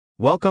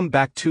Welcome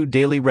back to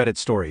Daily Reddit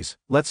Stories.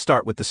 Let's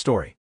start with the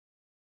story.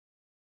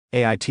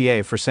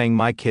 AITA for saying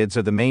my kids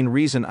are the main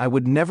reason I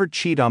would never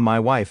cheat on my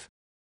wife.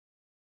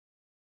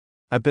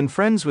 I've been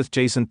friends with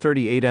Jason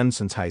 38N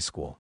since high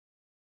school.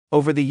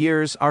 Over the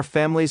years, our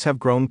families have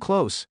grown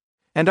close,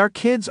 and our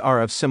kids are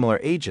of similar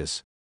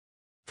ages.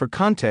 For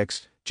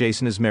context,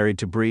 Jason is married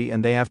to Bree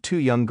and they have 2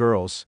 young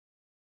girls.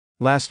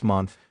 Last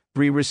month,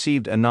 Bree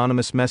received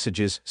anonymous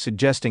messages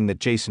suggesting that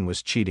Jason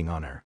was cheating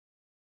on her.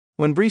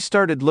 When Bree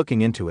started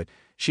looking into it,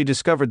 she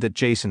discovered that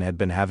Jason had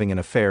been having an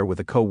affair with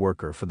a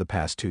co-worker for the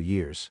past 2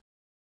 years.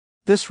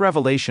 This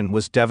revelation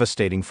was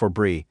devastating for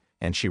Bree,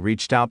 and she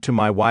reached out to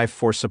my wife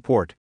for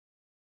support.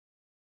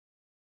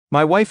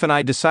 My wife and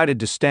I decided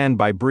to stand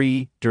by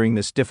Bree during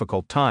this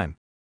difficult time.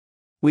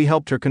 We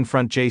helped her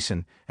confront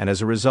Jason, and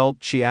as a result,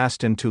 she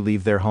asked him to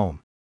leave their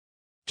home.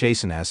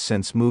 Jason has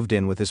since moved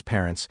in with his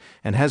parents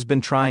and has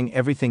been trying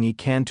everything he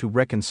can to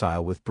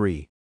reconcile with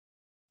Bree.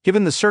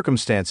 Given the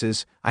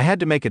circumstances, I had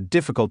to make a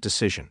difficult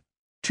decision: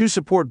 to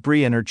support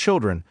Bree and her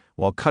children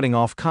while cutting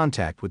off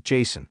contact with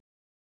Jason.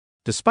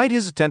 Despite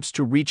his attempts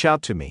to reach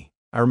out to me,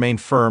 I remain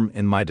firm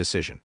in my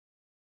decision.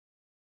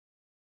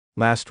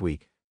 Last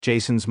week,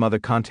 Jason's mother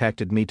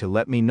contacted me to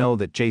let me know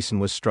that Jason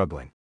was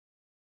struggling.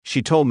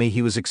 She told me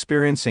he was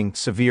experiencing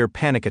severe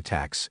panic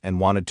attacks and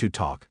wanted to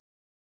talk.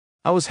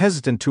 I was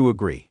hesitant to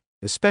agree,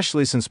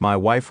 especially since my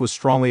wife was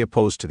strongly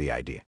opposed to the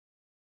idea.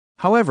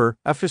 However,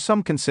 after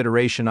some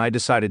consideration, I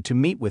decided to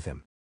meet with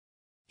him.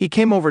 He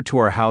came over to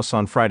our house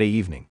on Friday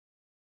evening.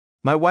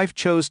 My wife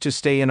chose to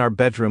stay in our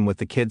bedroom with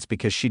the kids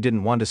because she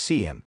didn't want to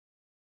see him.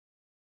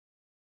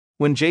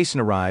 When Jason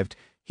arrived,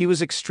 he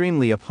was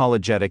extremely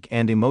apologetic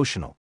and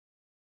emotional.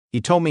 He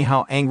told me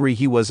how angry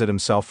he was at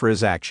himself for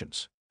his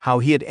actions, how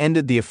he had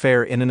ended the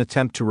affair in an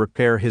attempt to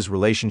repair his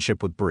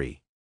relationship with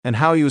Bree, and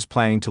how he was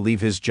planning to leave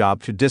his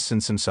job to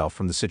distance himself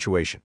from the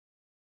situation.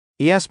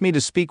 He asked me to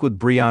speak with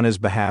Bree on his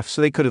behalf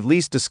so they could at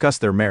least discuss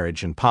their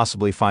marriage and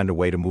possibly find a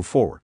way to move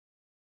forward.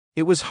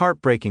 It was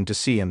heartbreaking to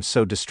see him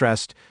so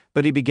distressed,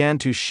 but he began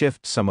to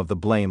shift some of the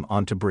blame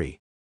onto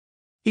Bree.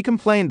 He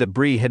complained that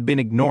Bree had been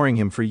ignoring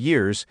him for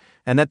years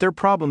and that their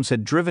problems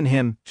had driven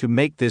him to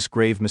make this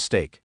grave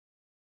mistake.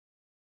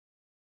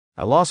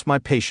 I lost my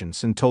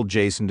patience and told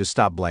Jason to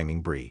stop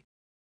blaming Bree.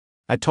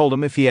 I told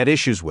him if he had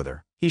issues with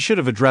her, he should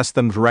have addressed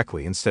them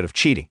directly instead of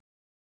cheating.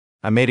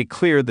 I made it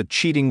clear that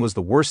cheating was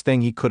the worst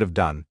thing he could have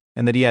done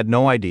and that he had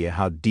no idea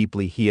how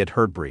deeply he had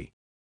hurt Bree.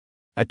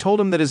 I told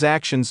him that his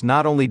actions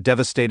not only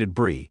devastated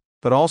Bree,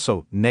 but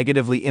also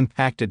negatively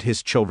impacted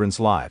his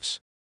children's lives.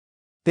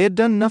 They had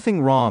done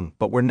nothing wrong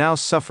but were now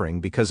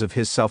suffering because of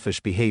his selfish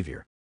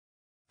behavior.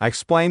 I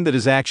explained that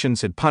his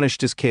actions had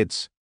punished his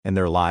kids, and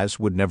their lives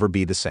would never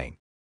be the same.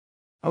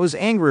 I was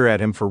angrier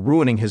at him for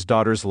ruining his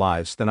daughter's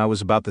lives than I was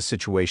about the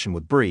situation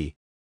with Bree.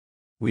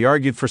 We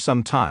argued for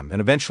some time, and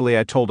eventually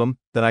I told him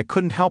that I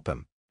couldn't help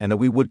him and that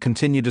we would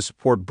continue to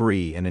support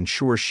Bree and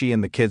ensure she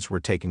and the kids were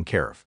taken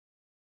care of.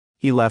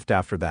 He left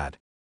after that.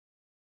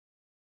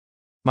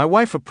 My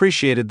wife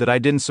appreciated that I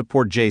didn't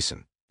support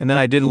Jason, and then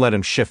I didn't let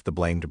him shift the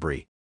blame to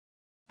Bree.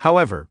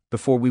 However,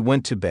 before we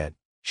went to bed,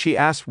 she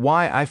asked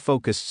why I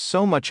focused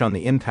so much on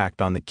the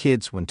impact on the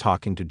kids when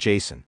talking to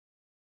Jason.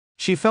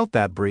 She felt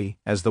that Bree,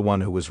 as the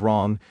one who was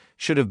wrong,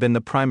 should have been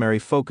the primary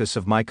focus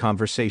of my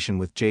conversation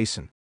with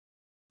Jason.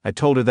 I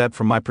told her that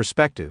from my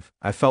perspective,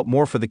 I felt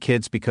more for the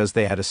kids because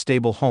they had a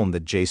stable home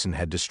that Jason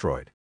had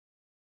destroyed.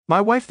 My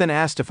wife then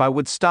asked if I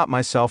would stop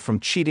myself from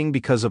cheating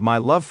because of my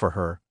love for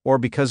her, or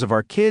because of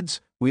our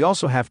kids. We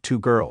also have 2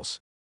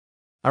 girls.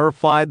 I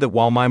replied that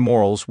while my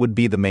morals would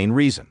be the main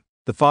reason,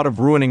 the thought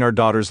of ruining our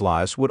daughters'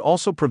 lives would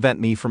also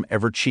prevent me from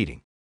ever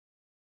cheating.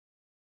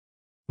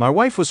 My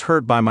wife was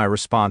hurt by my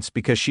response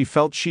because she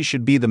felt she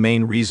should be the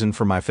main reason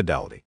for my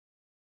fidelity.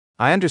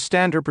 I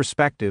understand her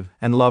perspective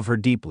and love her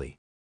deeply.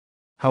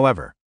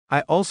 However,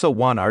 I also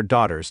want our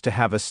daughters to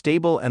have a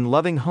stable and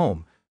loving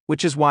home,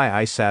 which is why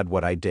I said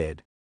what I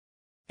did.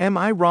 Am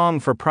I wrong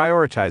for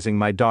prioritizing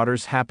my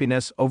daughter's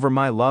happiness over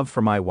my love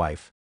for my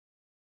wife?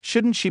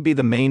 Shouldn't she be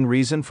the main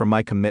reason for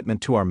my commitment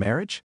to our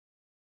marriage?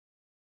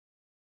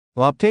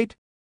 Update?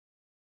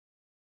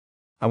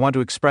 I want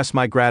to express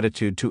my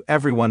gratitude to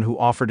everyone who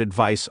offered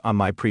advice on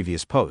my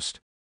previous post.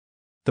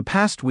 The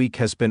past week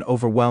has been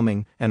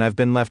overwhelming, and I've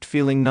been left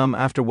feeling numb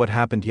after what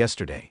happened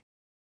yesterday.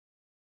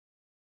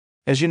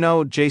 As you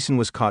know, Jason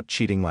was caught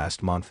cheating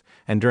last month,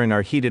 and during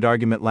our heated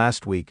argument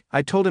last week,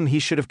 I told him he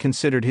should have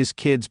considered his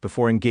kids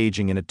before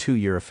engaging in a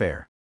 2-year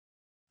affair.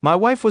 My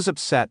wife was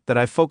upset that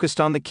I focused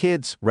on the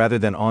kids rather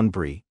than on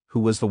Bree, who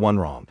was the one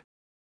wronged.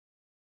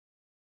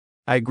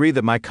 I agree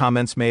that my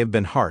comments may have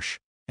been harsh,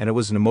 and it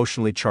was an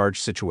emotionally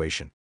charged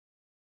situation.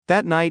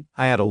 That night,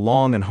 I had a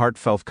long and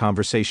heartfelt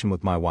conversation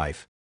with my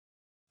wife.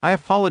 I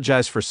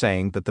apologized for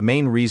saying that the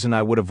main reason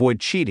I would avoid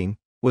cheating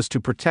was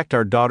to protect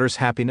our daughter's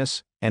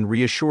happiness and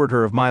reassured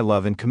her of my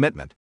love and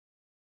commitment.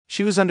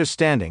 She was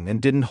understanding and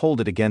didn't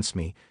hold it against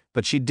me,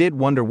 but she did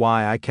wonder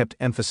why I kept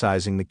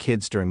emphasizing the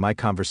kids during my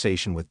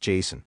conversation with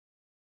Jason.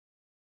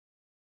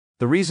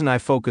 The reason I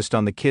focused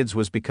on the kids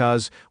was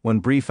because, when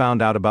Bree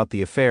found out about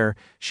the affair,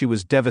 she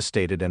was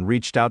devastated and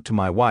reached out to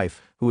my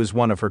wife, who is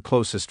one of her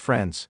closest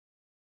friends.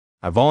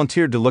 I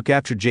volunteered to look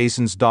after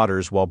Jason's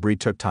daughters while Bree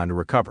took time to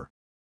recover.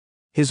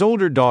 His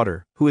older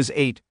daughter, who is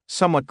 8,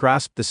 somewhat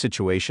grasped the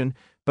situation,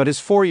 but his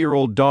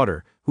 4-year-old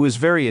daughter, who is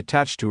very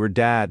attached to her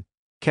dad,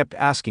 kept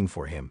asking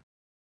for him.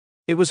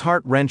 It was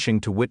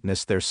heart-wrenching to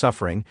witness their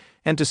suffering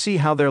and to see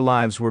how their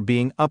lives were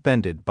being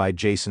upended by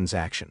Jason's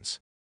actions.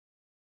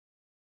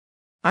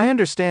 I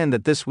understand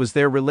that this was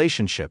their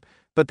relationship,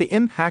 but the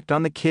impact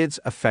on the kids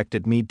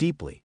affected me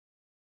deeply.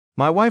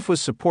 My wife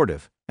was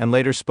supportive and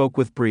later spoke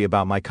with Bree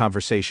about my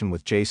conversation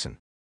with Jason.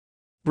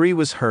 Bree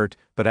was hurt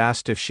but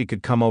asked if she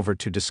could come over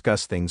to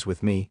discuss things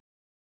with me.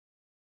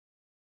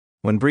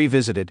 When Bree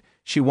visited,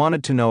 she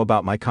wanted to know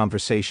about my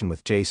conversation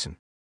with Jason.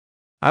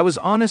 I was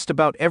honest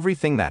about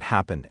everything that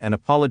happened and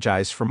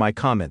apologized for my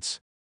comments.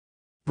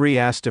 Bree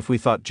asked if we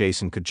thought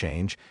Jason could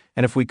change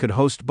and if we could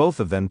host both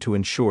of them to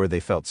ensure they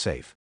felt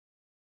safe.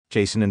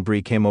 Jason and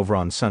Bree came over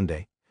on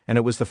Sunday, and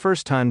it was the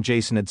first time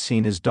Jason had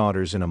seen his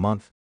daughters in a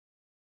month.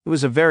 It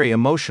was a very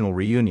emotional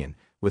reunion,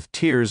 with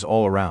tears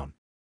all around.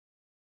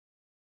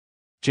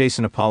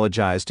 Jason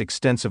apologized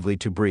extensively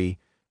to Bree,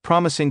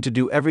 promising to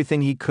do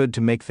everything he could to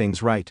make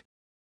things right.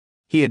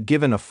 He had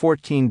given a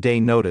 14-day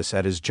notice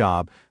at his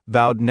job,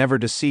 vowed never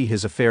to see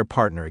his affair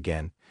partner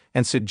again,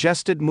 and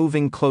suggested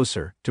moving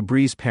closer to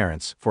Bree's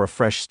parents for a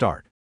fresh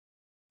start.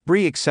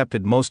 Bree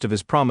accepted most of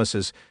his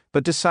promises,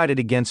 but decided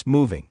against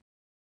moving.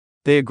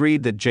 They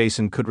agreed that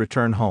Jason could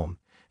return home,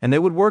 and they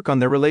would work on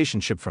their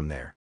relationship from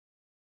there.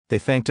 They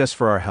thanked us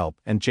for our help,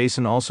 and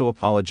Jason also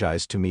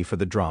apologized to me for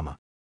the drama.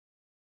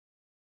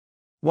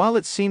 While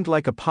it seemed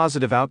like a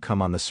positive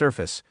outcome on the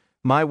surface,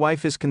 my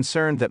wife is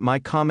concerned that my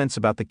comments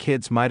about the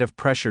kids might have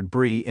pressured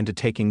Bree into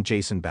taking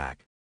Jason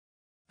back.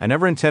 I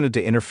never intended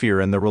to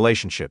interfere in the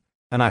relationship,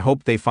 and I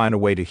hope they find a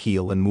way to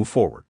heal and move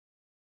forward.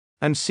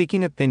 I'm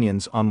seeking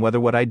opinions on whether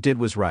what I did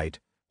was right,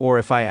 or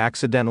if I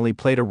accidentally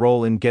played a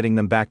role in getting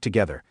them back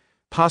together,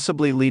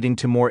 possibly leading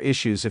to more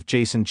issues if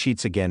Jason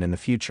cheats again in the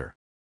future.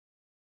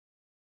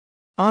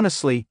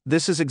 Honestly,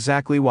 this is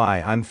exactly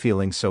why I'm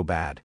feeling so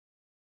bad.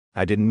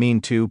 I didn't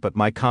mean to, but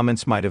my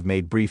comments might have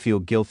made Bree feel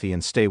guilty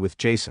and stay with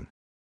Jason.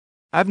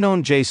 I've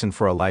known Jason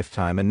for a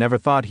lifetime and never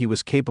thought he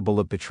was capable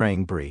of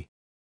betraying Bree.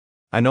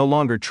 I no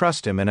longer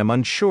trust him and am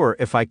unsure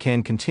if I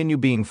can continue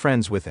being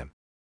friends with him.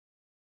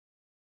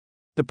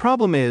 The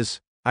problem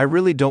is, I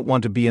really don't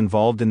want to be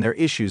involved in their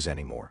issues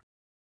anymore.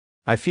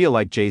 I feel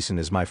like Jason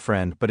is my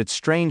friend, but it's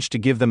strange to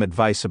give them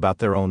advice about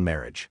their own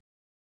marriage.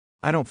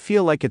 I don't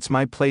feel like it's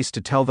my place to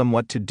tell them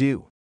what to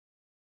do.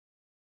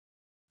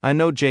 I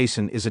know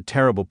Jason is a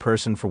terrible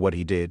person for what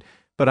he did,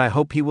 but I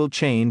hope he will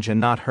change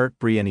and not hurt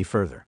Bree any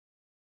further.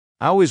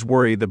 I always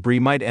worry that Bree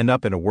might end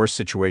up in a worse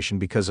situation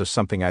because of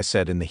something I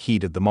said in the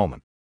heat of the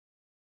moment.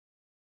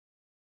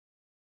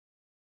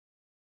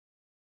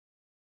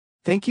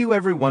 Thank you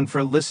everyone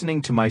for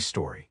listening to my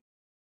story.